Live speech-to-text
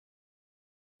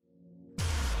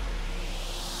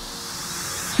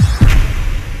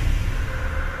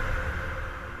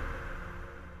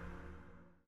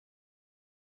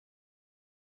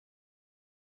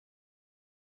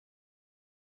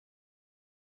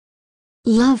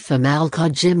Love from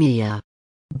Kadhimiya.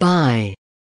 By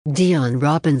Dion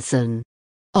Robinson.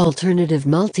 Alternative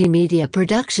Multimedia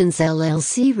Productions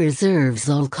LLC reserves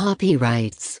all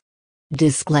copyrights.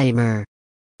 Disclaimer.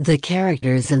 The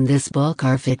characters in this book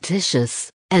are fictitious,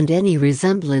 and any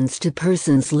resemblance to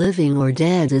persons living or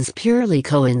dead is purely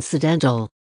coincidental.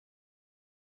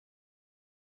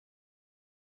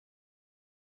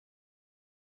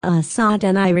 Assad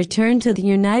and I returned to the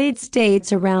United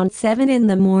States around 7 in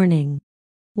the morning.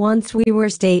 Once we were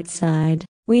stateside,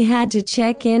 we had to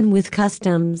check in with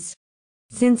customs.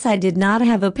 Since I did not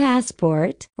have a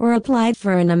passport or applied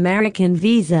for an American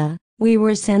visa, we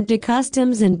were sent to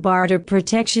Customs and Border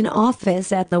Protection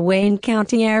Office at the Wayne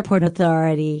County Airport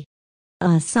Authority.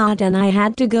 Assad and I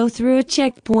had to go through a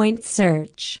checkpoint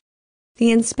search.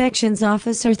 The inspections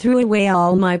officer threw away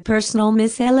all my personal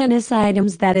miscellaneous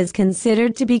items that is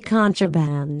considered to be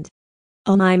contraband.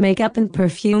 All my makeup and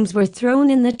perfumes were thrown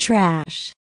in the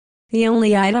trash. The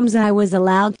only items I was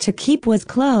allowed to keep was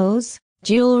clothes,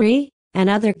 jewelry, and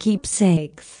other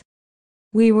keepsakes.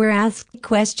 We were asked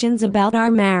questions about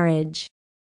our marriage.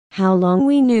 How long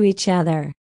we knew each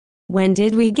other. When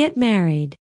did we get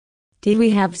married? Did we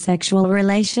have sexual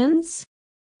relations?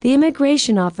 The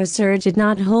immigration officer did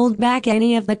not hold back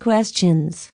any of the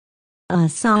questions.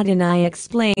 Assad and I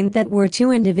explained that we're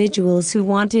two individuals who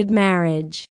wanted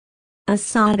marriage.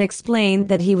 Assad explained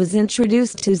that he was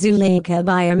introduced to Zuleika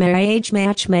by a marriage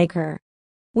matchmaker.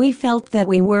 We felt that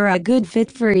we were a good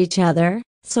fit for each other,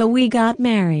 so we got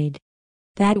married.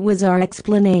 That was our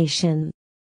explanation.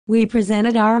 We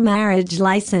presented our marriage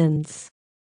license.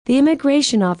 The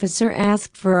immigration officer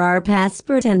asked for our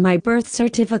passport and my birth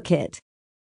certificate.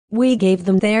 We gave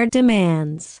them their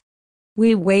demands.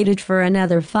 We waited for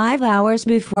another 5 hours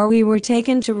before we were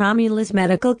taken to Romulus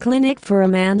Medical Clinic for a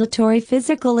mandatory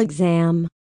physical exam.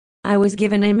 I was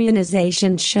given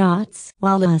immunization shots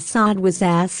while Assad was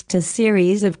asked a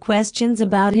series of questions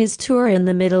about his tour in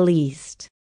the Middle East.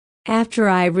 After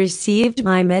I received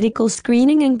my medical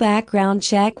screening and background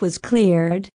check was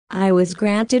cleared, I was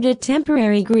granted a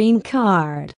temporary green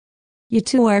card. You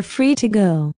two are free to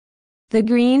go. The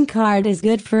green card is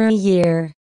good for a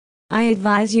year. I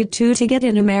advise you two to get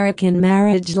an American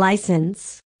marriage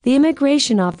license, the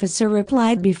immigration officer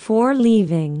replied before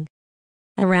leaving.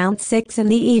 Around 6 in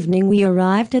the evening we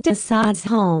arrived at Assad's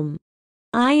home.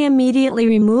 I immediately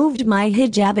removed my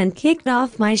hijab and kicked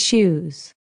off my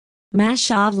shoes.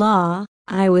 Mashallah,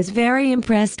 I was very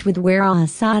impressed with where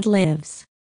Assad lives.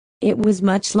 It was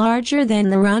much larger than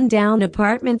the run-down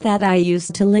apartment that I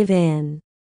used to live in.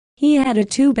 He had a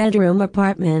 2-bedroom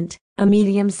apartment, a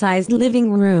medium-sized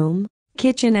living room,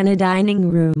 kitchen and a dining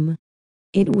room.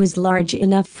 It was large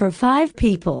enough for 5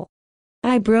 people.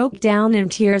 I broke down in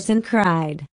tears and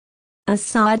cried.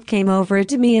 Assad came over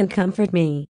to me and comforted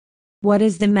me. What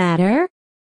is the matter?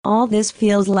 All this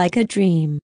feels like a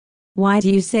dream. Why do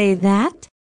you say that?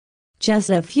 Just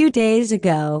a few days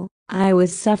ago, I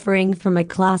was suffering from a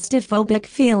claustrophobic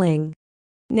feeling.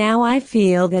 Now I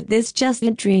feel that this just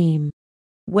a dream.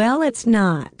 Well, it's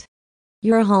not.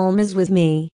 Your home is with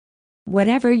me.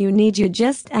 Whatever you need, you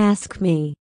just ask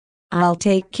me. I'll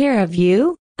take care of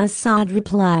you, Assad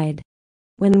replied.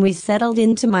 When we settled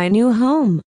into my new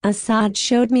home, Assad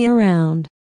showed me around.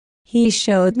 He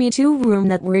showed me 2 rooms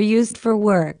that were used for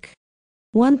work.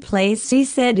 One place he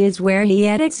said is where he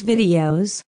edits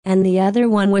videos, and the other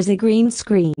one was a green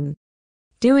screen.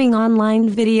 Doing online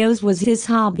videos was his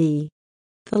hobby.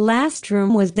 The last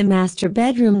room was the master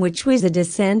bedroom, which was a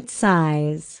decent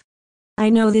size. I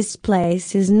know this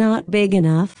place is not big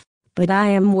enough, but I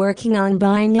am working on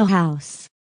buying a house.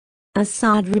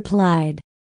 Assad replied.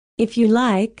 If you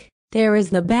like, there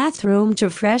is the bathroom to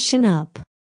freshen up.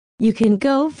 You can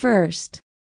go first.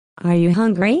 Are you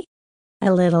hungry?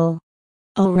 A little.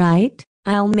 All right,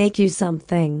 I'll make you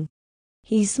something.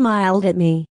 He smiled at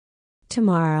me.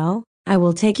 Tomorrow, I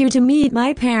will take you to meet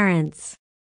my parents.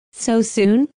 So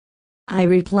soon? I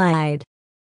replied.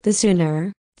 The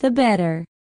sooner, the better.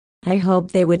 I hope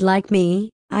they would like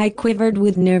me, I quivered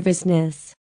with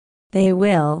nervousness. They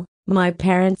will, my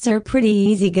parents are pretty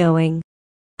easygoing.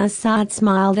 Assad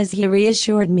smiled as he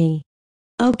reassured me.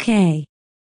 Okay.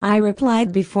 I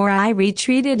replied before I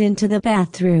retreated into the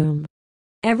bathroom.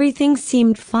 Everything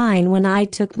seemed fine when I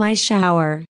took my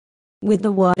shower. With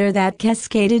the water that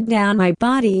cascaded down my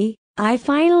body, I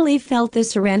finally felt the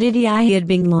serenity I had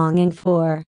been longing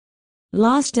for.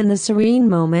 Lost in the serene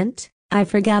moment, I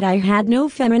forgot I had no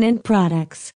feminine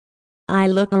products. I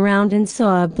looked around and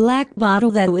saw a black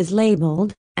bottle that was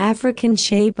labeled, African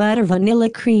Shea Butter Vanilla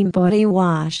Cream Body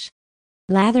Wash.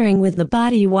 Lathering with the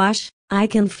body wash, I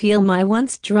can feel my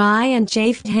once dry and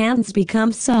chafed hands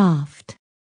become soft.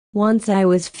 Once I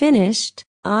was finished,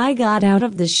 I got out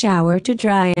of the shower to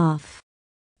dry off.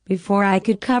 Before I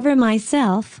could cover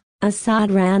myself,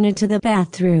 Assad ran into the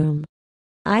bathroom.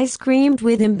 I screamed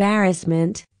with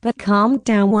embarrassment, but calmed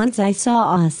down once I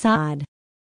saw Assad.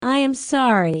 "I am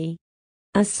sorry,"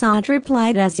 Assad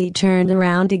replied as he turned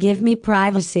around to give me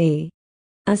privacy.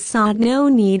 "Assad, no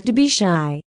need to be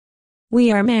shy.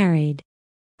 We are married."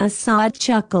 Assad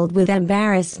chuckled with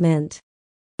embarrassment.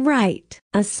 "Right,"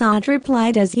 Assad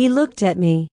replied as he looked at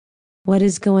me. "What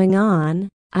is going on?"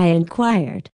 I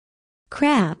inquired.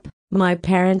 "Crap, my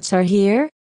parents are here."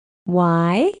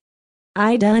 "Why?"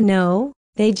 "I don't know,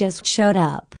 they just showed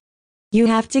up. You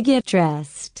have to get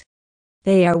dressed.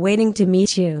 They are waiting to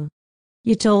meet you.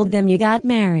 You told them you got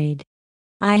married."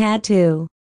 "I had to.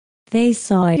 They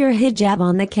saw your hijab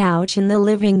on the couch in the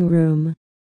living room.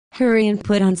 Hurry and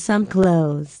put on some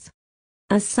clothes,"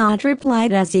 Assad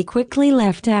replied as he quickly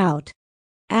left out.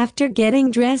 After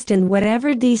getting dressed in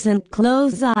whatever decent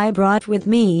clothes I brought with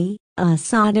me,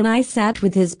 Assad and I sat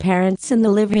with his parents in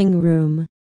the living room.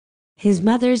 His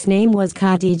mother's name was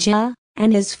Khadija,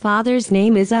 and his father's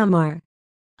name is Amar.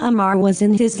 Amar was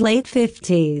in his late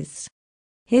 50s.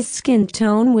 His skin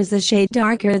tone was a shade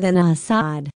darker than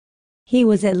Assad. He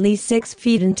was at least 6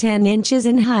 feet and 10 inches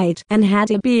in height and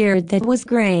had a beard that was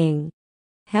graying.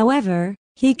 However,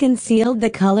 he concealed the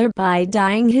color by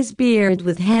dyeing his beard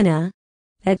with henna.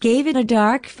 That gave it a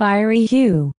dark fiery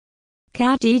hue.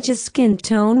 Khadija's skin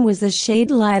tone was a shade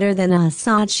lighter than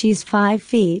Assad. She's 5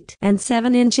 feet and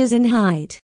 7 inches in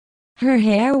height. Her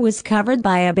hair was covered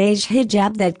by a beige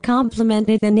hijab that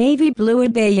complemented the navy blue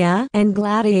abaya and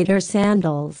gladiator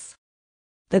sandals.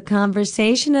 The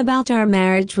conversation about our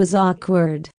marriage was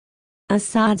awkward.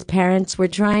 Assad's parents were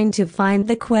trying to find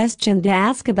the question to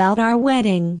ask about our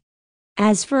wedding.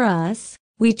 As for us,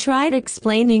 we tried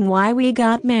explaining why we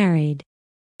got married.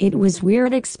 It was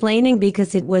weird explaining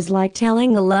because it was like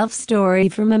telling a love story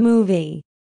from a movie.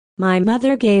 My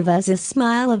mother gave us a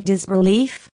smile of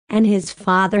disbelief, and his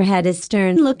father had a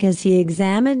stern look as he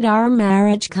examined our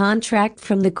marriage contract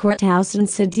from the courthouse in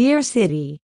Sadir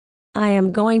City. "I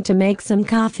am going to make some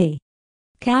coffee."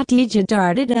 Khadija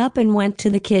darted up and went to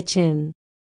the kitchen.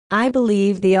 I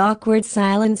believe the awkward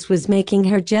silence was making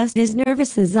her just as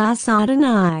nervous as Assad and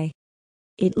I.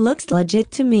 "It looks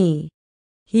legit to me,"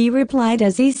 he replied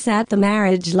as he sat the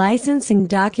marriage licensing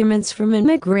documents from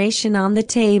immigration on the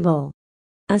table.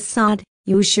 "Assad,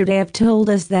 you should have told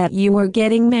us that you were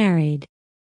getting married."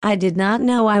 "I did not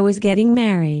know I was getting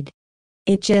married.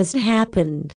 It just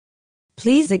happened."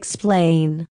 "Please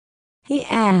explain," he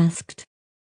asked.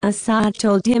 Assad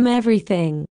told him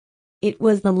everything. It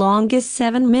was the longest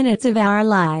 7 minutes of our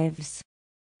lives.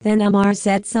 Then Amar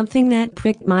said something that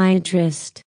pricked my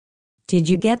interest. "Did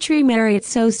you get remarried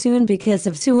so soon because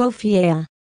of Sophia?"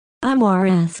 Amar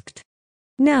asked.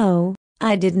 "No,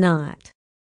 I did not."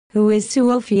 "Who is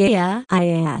Sophia?" I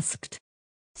asked.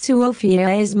 "Sophia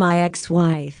is my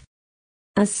ex-wife,"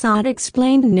 Assad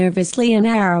explained nervously in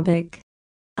Arabic.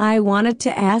 I wanted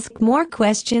to ask more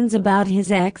questions about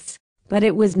his ex, but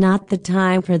it was not the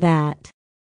time for that.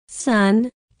 "Son,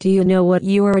 do you know what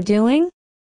you are doing?"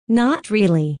 "Not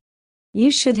really.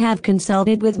 You should have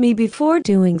consulted with me before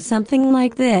doing something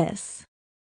like this."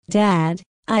 "Dad,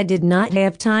 I did not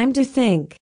have time to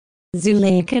think.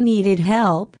 Zuleika needed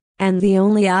help, and the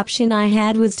only option I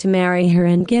had was to marry her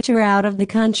and get her out of the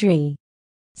country."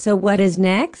 "So what is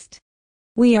next?"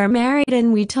 "We are married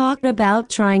and we talked about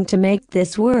trying to make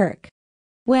this work."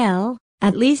 "Well,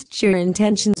 at least your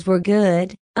intentions were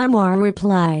good," Amar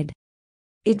replied.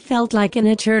 It felt like an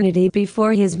eternity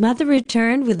before his mother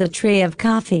returned with a tray of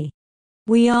coffee.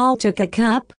 We all took a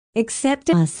cup, except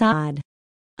Assad.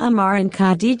 Amar and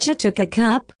Khadija took a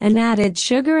cup and added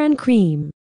sugar and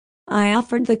cream. I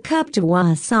offered the cup to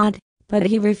Assad, but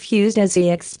he refused as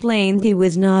he explained he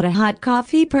was not a hot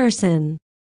coffee person.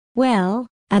 "Well,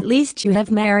 at least you have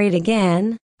married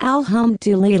again,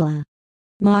 alhamdulillah.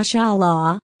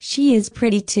 Mashallah, she is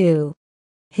pretty too,"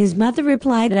 his mother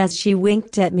replied as she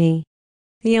winked at me.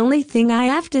 "The only thing I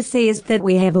have to say is that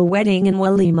we have a wedding in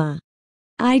Walima."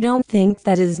 "I don't think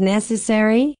that is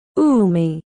necessary,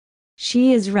 Ummi."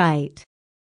 She is right.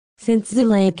 Since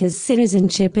Zuleika's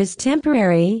citizenship is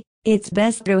temporary, it's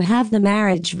best to have the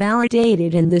marriage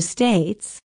validated in the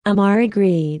States, Amar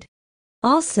agreed.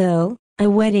 Also, a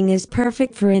wedding is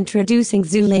perfect for introducing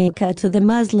Zuleika to the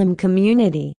Muslim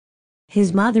community.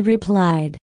 His mother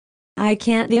replied. "I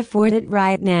can't afford it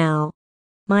right now.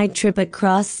 My trip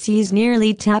across seas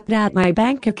nearly tapped out my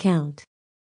bank account."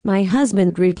 My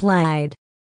husband replied.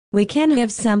 "We can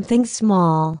have something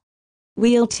small.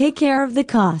 We'll take care of the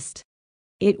cost."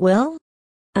 "It will?"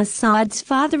 Assad's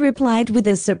father replied with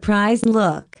a surprised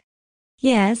look.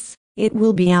 Yes, it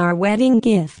will be our wedding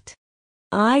gift.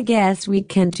 I guess we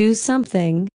can do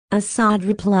something, Assad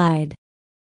replied.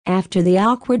 After the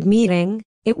awkward meeting,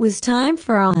 it was time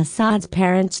for Assad's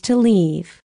parents to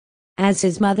leave. As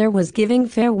his mother was giving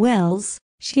farewells,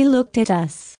 she looked at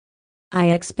us. I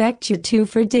expect you two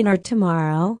for dinner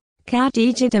tomorrow,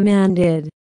 Khadija demanded.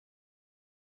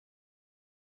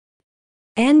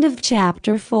 End of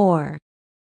chapter 4.